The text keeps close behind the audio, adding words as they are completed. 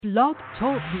Blog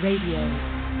Talk Radio.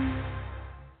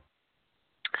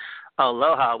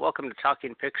 Aloha, welcome to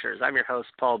Talking Pictures. I'm your host,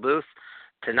 Paul Booth.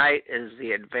 Tonight is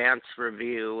the advance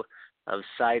review of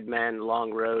Sidemen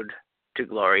Long Road to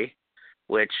Glory,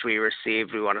 which we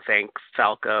received. We want to thank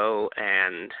Falco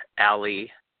and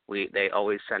Ali. They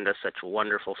always send us such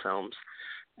wonderful films.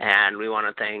 And we want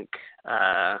to thank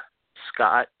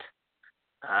Scott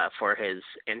for his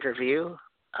interview.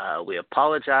 We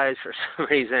apologize for some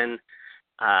reason.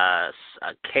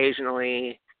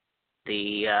 Occasionally,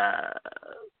 the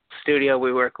studio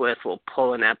we work with will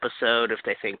pull an episode if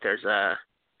they think there's a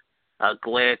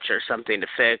glitch or something to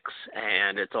fix,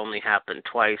 and it's only happened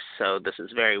twice, so this is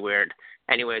very weird.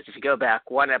 Anyways, if you go back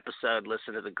one episode,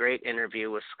 listen to the great interview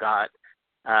with Scott,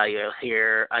 you'll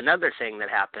hear another thing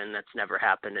that happened that's never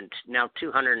happened in now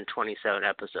 227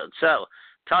 episodes. So,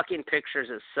 Talking Pictures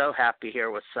is so happy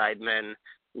here with Sidemen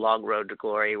Long Road to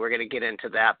Glory. We're going to get into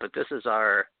that, but this is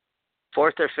our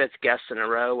fourth or fifth guest in a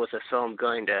row with a film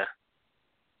going to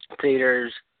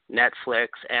theaters, Netflix,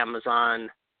 Amazon.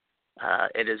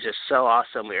 It is just so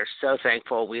awesome. We are so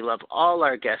thankful. We love all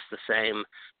our guests the same,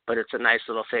 but it's a nice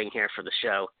little thing here for the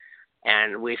show,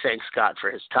 and we thank Scott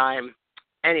for his time.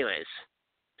 Anyways,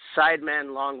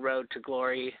 Sidemen Long Road to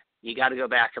Glory. You got to go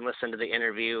back and listen to the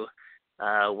interview.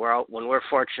 When we're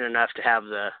fortunate enough to have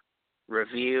the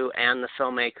review and the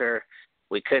filmmaker,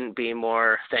 we couldn't be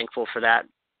more thankful for that,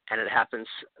 and it happens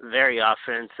very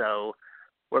often, so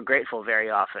we're grateful very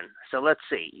often. So let's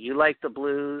see. You like the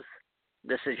blues,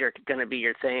 this is going to be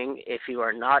your thing. If you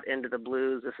are not into the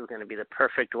blues, this is going to be the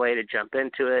perfect way to jump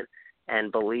into it,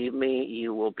 and believe me,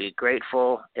 you will be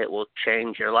grateful. It will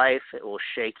change your life. It will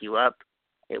shake you up.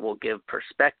 It will give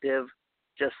perspective,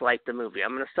 just like the movie.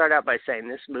 I'm going to start out by saying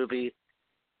this movie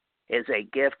is a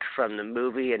gift from the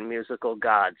movie and musical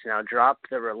gods. Now, drop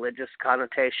the religious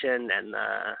connotation and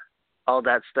all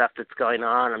that stuff that's going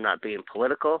on. I'm not being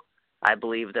political. I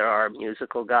believe there are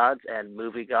musical gods and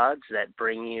movie gods that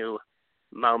bring you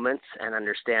moments and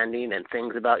understanding and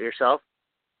things about yourself.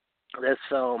 This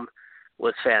film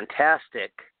was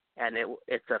fantastic, and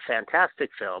it's a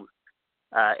fantastic film.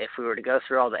 If we were to go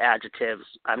through all the adjectives,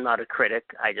 I'm not a critic.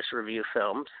 I just review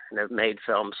films, and I've made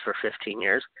films for 15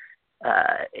 years.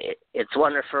 It's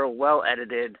wonderful, well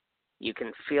edited. You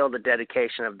can feel the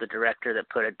dedication of the director that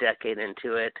put a decade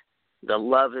into it. The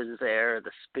love is there,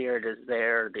 the spirit is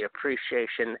there, the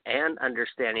appreciation and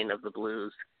understanding of the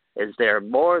blues is there,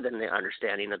 more than the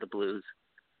understanding of the blues.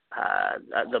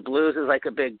 The blues is like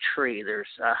a big tree. There's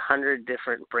 100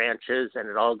 different branches, and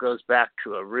it all goes back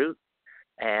to a root.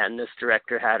 And this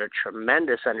director had a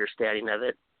tremendous understanding of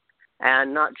it.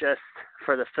 And not just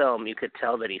for the film, you could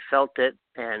tell that he felt it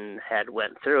and had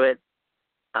went through it.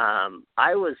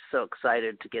 I was so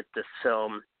excited to get this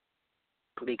film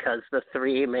because the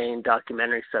three main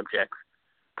documentary subjects,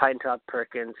 Pinetop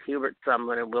Perkins, Hubert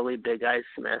Sumlin, and Willie Big Eyes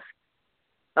Smith.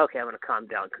 Okay, I'm going to calm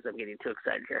down because I'm getting too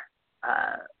excited here.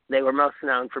 They were most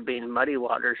known for being Muddy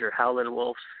Waters or Howlin'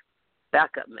 Wolf's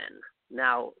backup men.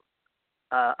 Now,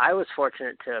 I was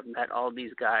fortunate to have met all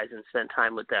these guys and spent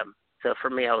time with them. So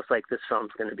for me, I was like, this film's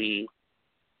going to be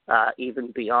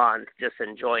even beyond just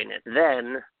enjoying it.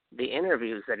 Then the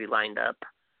interviews that he lined up,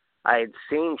 I had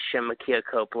seen Shemekia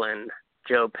Copeland,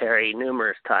 Joe Perry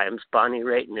numerous times, Bonnie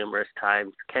Raitt numerous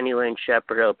times, Kenny Wayne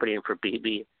Shepherd opening for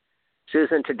BB,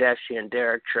 Susan Tedeschi and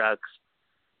Derek Trucks,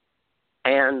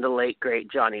 and the late,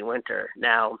 great Johnny Winter.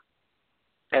 Now,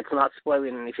 it's not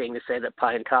spoiling anything to say that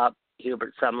Pinetop,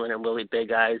 Hubert Sumlin, and Willie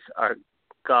Big Eyes are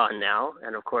gone now,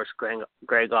 and of course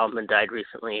Greg Allman died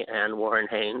recently, and Warren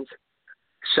Haynes.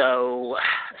 So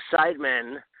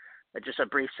Sidemen, just a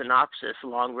brief synopsis,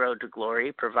 Long Road to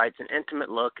Glory, provides an intimate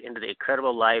look into the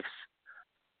incredible lives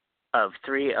of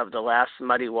three of the last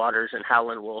Muddy Waters and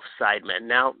Howlin' Wolf Sidemen.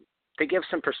 Now, to give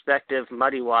some perspective,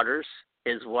 Muddy Waters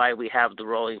is why we have the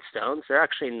Rolling Stones. They're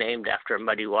actually named after a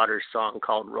Muddy Waters song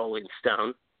called Rolling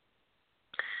Stone.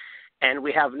 And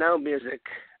we have no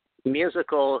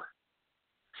musical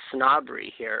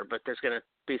snobbery here, but there's going to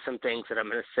be some things that I'm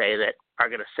going to say that are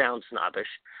going to sound snobbish.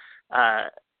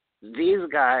 These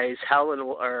guys,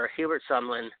 Hubert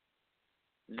Sumlin,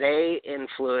 they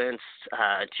influenced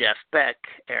Jeff Beck,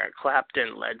 Eric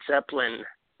Clapton, Led Zeppelin,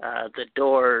 The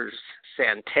Doors,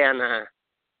 Santana,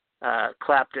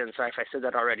 Clapton, sorry if I said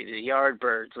that already, the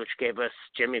Yardbirds, which gave us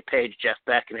Jimmy Page, Jeff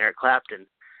Beck, and Eric Clapton.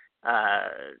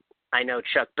 I know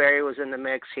Chuck Berry was in the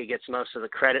mix. He gets most of the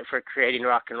credit for creating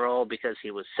rock and roll because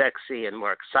he was sexy and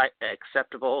more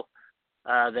acceptable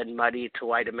than Muddy to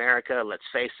white America. Let's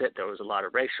face it, there was a lot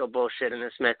of racial bullshit in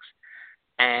this mix.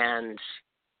 And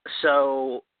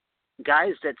so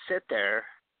guys that sit there,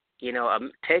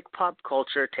 take pop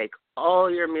culture, take all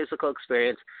your musical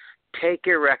experience, take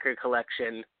your record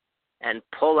collection, and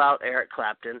pull out Eric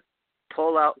Clapton,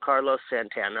 pull out Carlos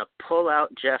Santana, pull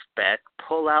out Jeff Beck,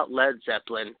 pull out Led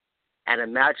Zeppelin, and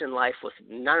imagine life with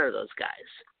none of those guys,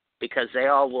 because they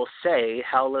all will say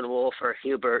Howlin' Wolf or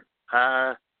Hubert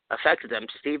affected them.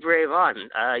 Stevie Ray Vaughan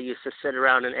used to sit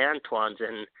around in Antoine's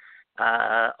in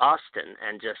Austin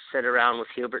and just sit around with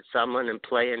Hubert Sumlin and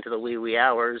play into the wee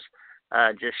hours,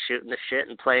 just shooting the shit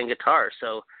and playing guitar.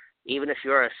 So even if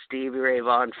you're a Stevie Ray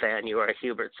Vaughan fan, you are a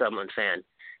Hubert Sumlin fan.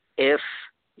 If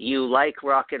you like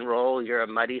rock and roll, you're a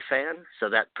Muddy fan, so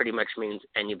that pretty much means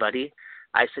anybody.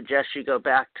 I suggest you go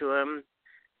back to him.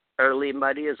 Early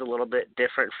Muddy is a little bit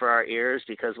different for our ears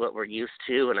because what we're used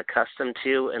to and accustomed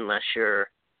to, unless you're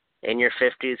in your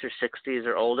 50s or 60s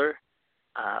or older.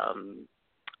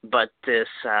 But this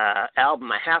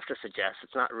album, I have to suggest,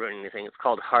 it's not ruining anything. It's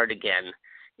called Hard Again.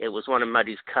 It was one of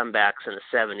Muddy's comebacks in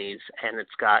the 70s, and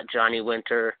it's got Johnny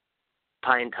Winter,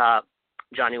 Pine Top,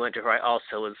 Johnny Winter, who I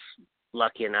also was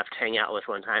lucky enough to hang out with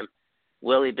one time,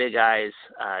 Willie Big Eyes,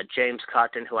 James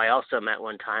Cotton, who I also met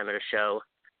one time at a show,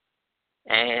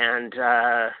 and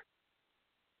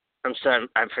I'm sorry,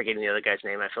 I'm forgetting the other guy's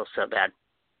name. I feel so bad.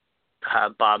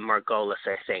 Bob Margolis,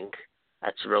 I think.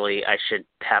 That's really, I should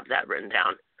have that written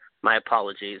down. My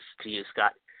apologies to you,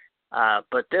 Scott.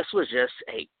 But this was just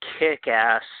a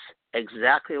kick-ass,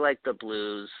 exactly like the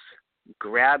blues,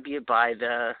 grab you by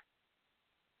the,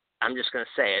 I'm just going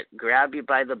to say it, grab you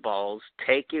by the balls,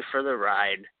 take you for the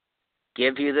ride,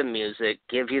 give you the music,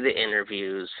 give you the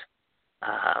interviews.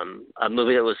 A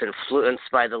movie that was influenced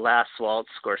by The Last Waltz,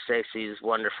 Scorsese's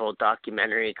wonderful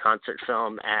documentary concert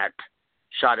film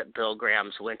shot at Bill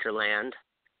Graham's Winterland.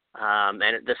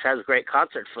 And this has great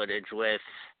concert footage with,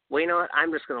 well, you know what?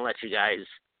 I'm just going to let you guys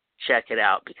check it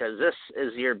out because this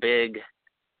is your big,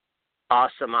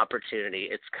 awesome opportunity.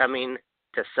 It's coming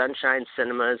to Sunshine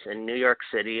Cinemas in New York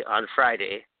City on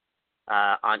Friday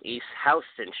on East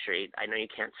Houston Street. I know you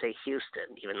can't say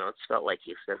Houston, even though it's spelled like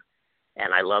Houston.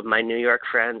 And I love my New York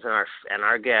friends and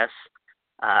our guests.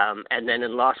 And then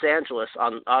in Los Angeles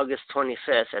on August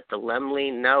 25th at the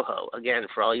Laemmle NoHo. Again,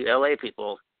 for all you LA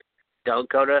people, don't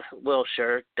go to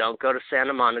Wilshire, don't go to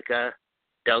Santa Monica,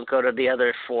 don't go to the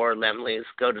other 4 Laemmles.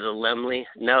 Go to the Laemmle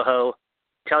NoHo.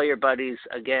 Tell your buddies,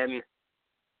 again,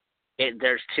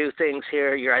 there's 2 things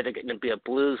here. You're either going to be a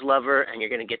blues lover and you're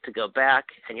going to get to go back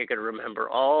and you're going to remember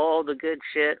all the good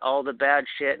shit, all the bad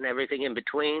shit, and everything in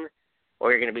between,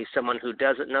 or you're going to be someone who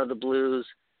doesn't know the blues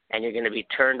and you're going to be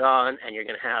turned on and you're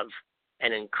going to have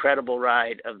an incredible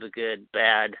ride of the good,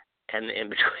 bad, and the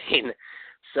in-between.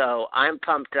 So I'm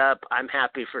pumped up. I'm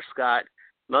happy for Scott.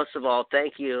 Most of all,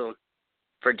 thank you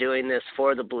for doing this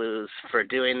for the blues, for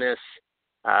doing this.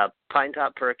 Pine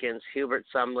Top Perkins, Hubert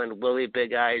Sumlin, Willie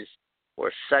Big Eyes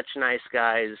were such nice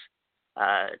guys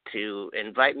to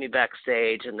invite me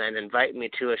backstage and then invite me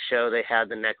to a show they had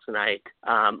the next night.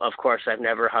 Of course, I've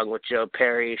never hung with Joe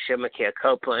Perry. Shemekia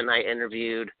Copeland I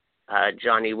interviewed.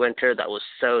 Johnny Winter, that was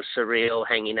so surreal,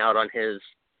 hanging out on his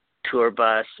tour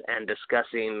bus and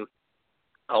discussing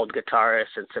old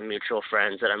guitarists and some mutual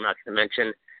friends that I'm not going to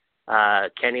mention.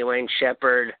 Kenny Wayne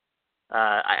Shepherd,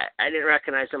 I didn't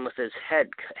recognize him with his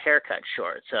haircut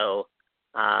short. So,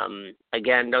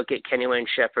 again, don't get Kenny Wayne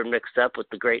Shepherd mixed up with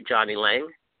the great Johnny Lang,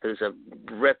 who's a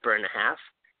ripper and a half.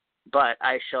 But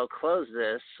I shall close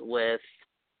this with,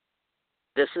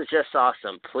 this is just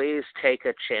awesome. Please take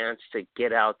a chance to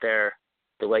get out there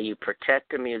the way you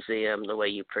protect a museum, the way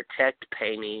you protect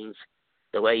paintings,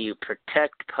 the way you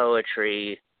protect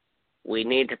poetry. We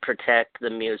need to protect the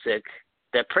music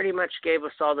that pretty much gave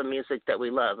us all the music that we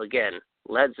love. Again,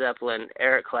 Led Zeppelin,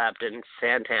 Eric Clapton,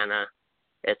 Santana.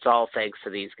 It's all thanks to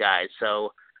these guys.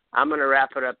 So I'm going to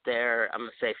wrap it up there. I'm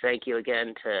going to say thank you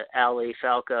again to Ali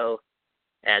Falco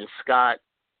and Scott.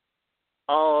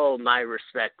 All my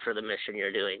respect for the mission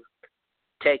you're doing.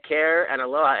 Take care and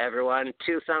aloha, everyone.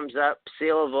 2 thumbs up,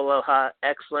 seal of aloha.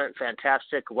 Excellent,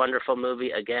 fantastic, wonderful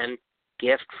movie. Again,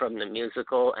 gift from the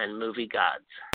musical and movie gods.